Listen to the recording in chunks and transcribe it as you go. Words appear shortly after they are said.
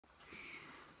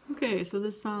Okay, so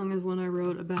this song is one I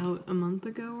wrote about a month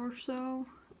ago or so.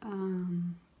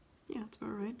 Yeah, it's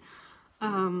about right.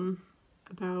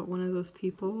 About one of those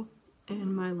people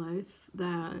in my life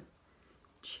that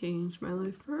changed my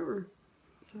life forever.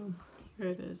 So here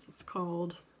it is. It's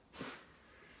called,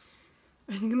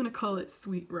 I think I'm gonna call it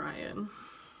Sweet Ryan.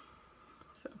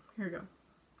 So here we go.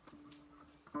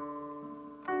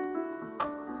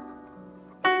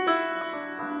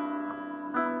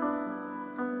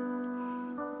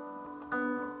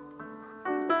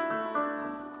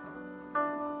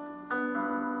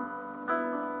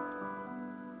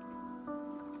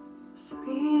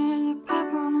 Sweet as a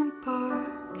peppermint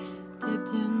bark, dipped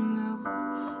in milk,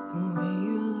 the way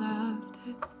you loved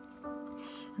it.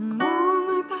 And warm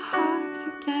like the hugs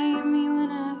you gave me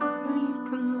whenever you'd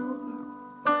come over.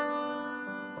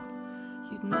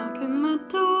 You'd knock at my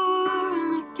door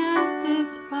and I'd get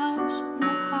this rush in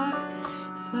my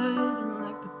heart, sweating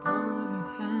like the palm of your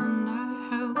hand I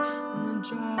held on the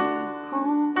drive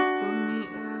home from the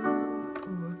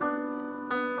airport.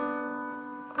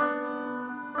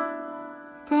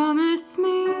 Promise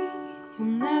me you'll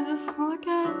never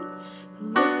forget the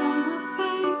look on my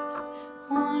face,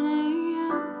 1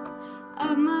 a.m.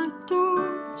 at my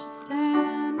door, just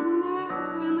standing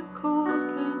there in the cold,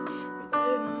 'cause we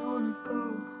didn't want to go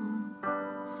home.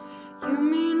 You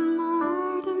mean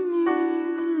more to me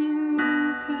than you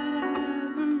could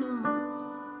ever know,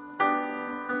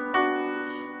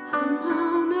 and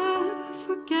I'll never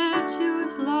forget you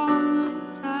as long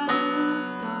as I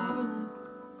live, darling.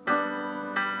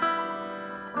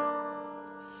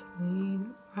 Sweet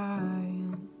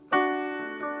Ryan.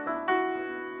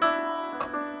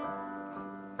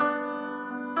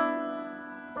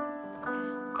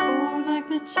 Cold like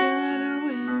the chill of the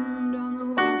wind on the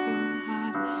walk that we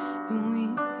had the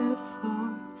week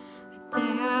before. The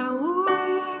day I wore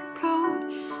your coat,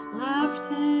 laughed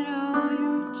at all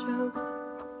your jokes.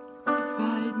 If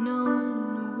I'd known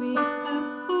a week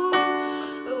before,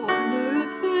 I wonder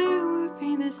if it would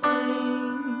be the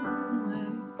same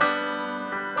way.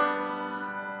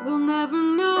 We'll never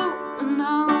know, and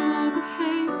I'll never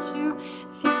hate you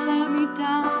if you let me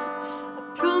down. I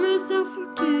promise I'll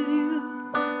forgive you,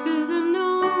 'cause I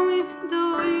know even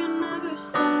though you never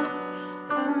said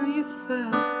how you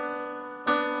felt.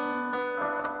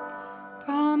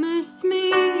 Promise me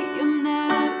you'll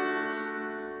never,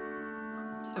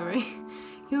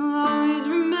 you'll always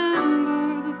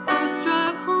remember the first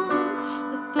drive home,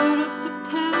 the 3rd of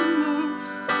September,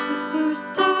 the first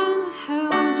time I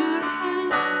held your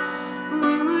hand.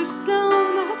 We were so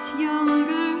much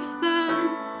younger then,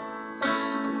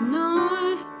 with no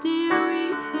idea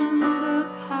we'd end up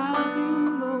having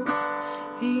the most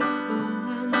peaceful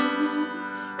ending.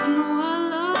 You know I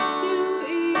loved you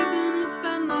even if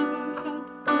I never had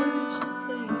the courage to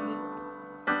say it.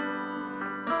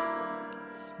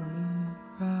 Sweet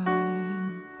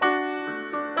Ryan.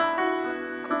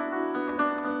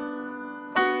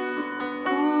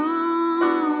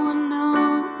 Oh, I know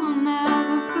I'll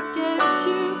never forget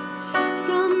you.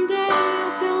 Someday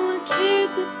I'll tell my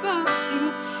kids about you,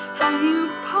 how you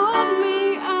pulled me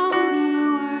out of the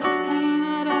worst pain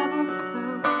I'd ever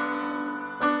felt.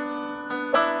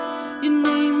 Your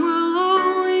name will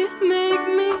always make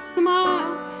me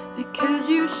smile, because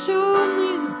you showed me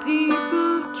that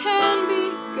people can be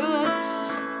good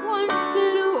once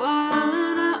in a while,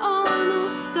 and I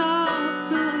almost stopped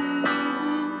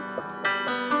believing.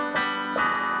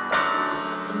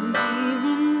 And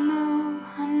even though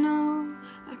I know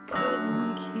I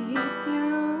couldn't keep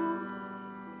you,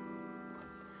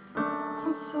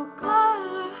 I'm so glad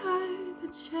I had the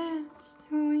chance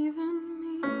to even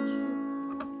meet you.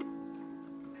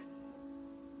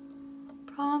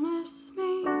 Promise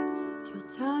me you'll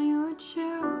tell your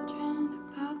children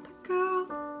about the girl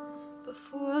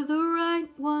before the right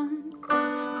one,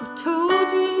 who told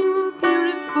you you were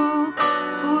beautiful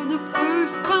for the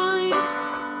first time.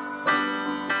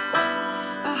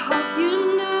 I hope you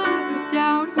never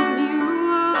doubt who you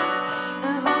are.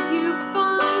 I hope you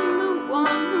find the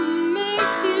one who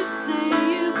makes you say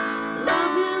you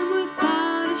love him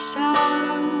without a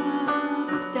shadow of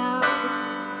a doubt.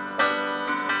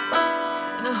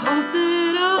 And I hope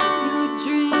that all your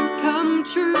dreams come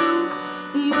true.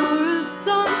 You're a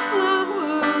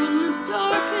sunflower in the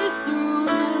darkest room,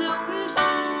 and I wish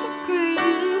the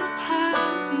greatest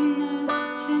happiness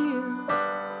to you.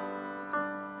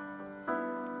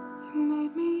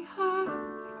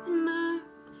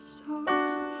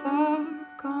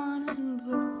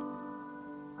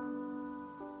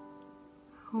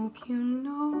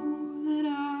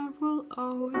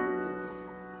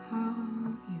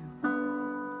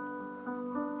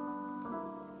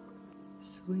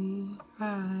 Sweet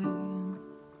Ryan.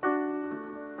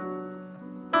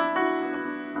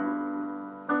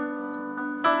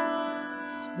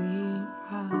 Sweet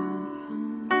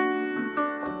Ryan.